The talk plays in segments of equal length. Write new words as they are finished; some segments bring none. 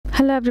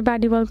Hello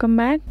everybody, welcome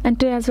back. And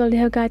today as well we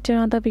have got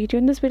another video.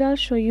 In this video I'll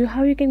show you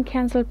how you can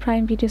cancel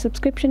Prime Video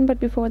subscription. But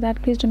before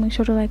that, please do make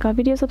sure to like our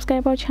video,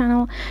 subscribe our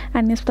channel,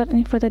 and yes, without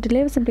any further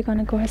delay, we're simply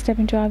gonna go ahead step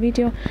into our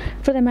video.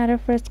 For the matter,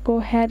 first go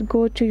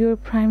to your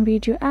Prime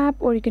Video app,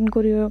 or you can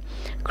go to your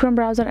Chrome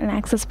browser and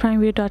access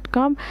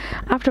primevideo.com.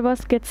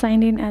 Afterwards, get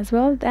signed in as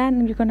well.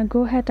 Then you're gonna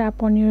go ahead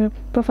tap on your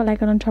profile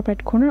icon on top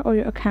right corner or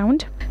your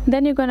account.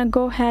 Then you're gonna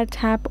go ahead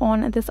tap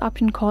on this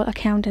option called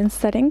account and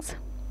settings.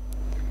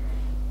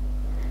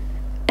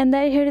 And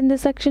then here in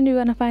this section you're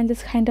gonna find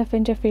this kind of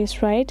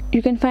interface, right?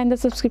 You can find the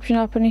subscription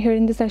option here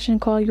in this section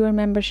called your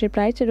membership,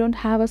 right? So you don't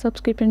have a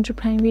subscription to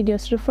Prime Video.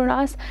 So for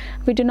us,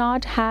 we do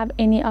not have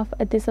any of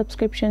the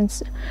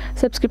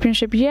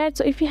subscriptionship yet.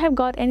 So if you have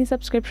got any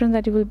subscriptions,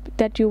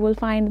 that you will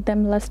find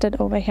them listed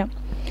over here.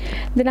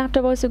 Then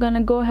afterwards, you're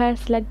gonna go ahead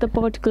select the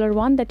particular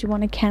one that you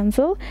want to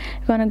cancel.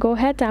 You're gonna go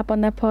ahead tap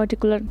on that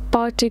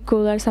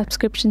particular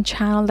subscription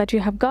channel that you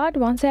have got.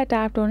 Once I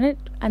tapped on it,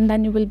 and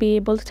then you will be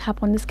able to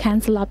tap on this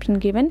cancel option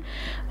given.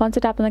 Once you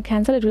tap on the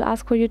cancel, it will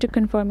ask for you to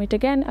confirm it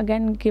again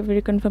give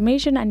your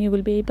confirmation, and you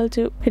will be able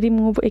to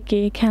remove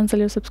cancel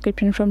your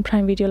subscription from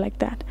Prime Video like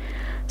that.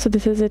 So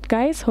this is it,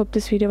 guys. Hope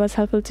this video was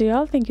helpful to you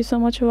all. Thank you so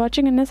much for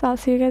watching, and I'll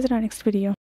see you guys in our next video.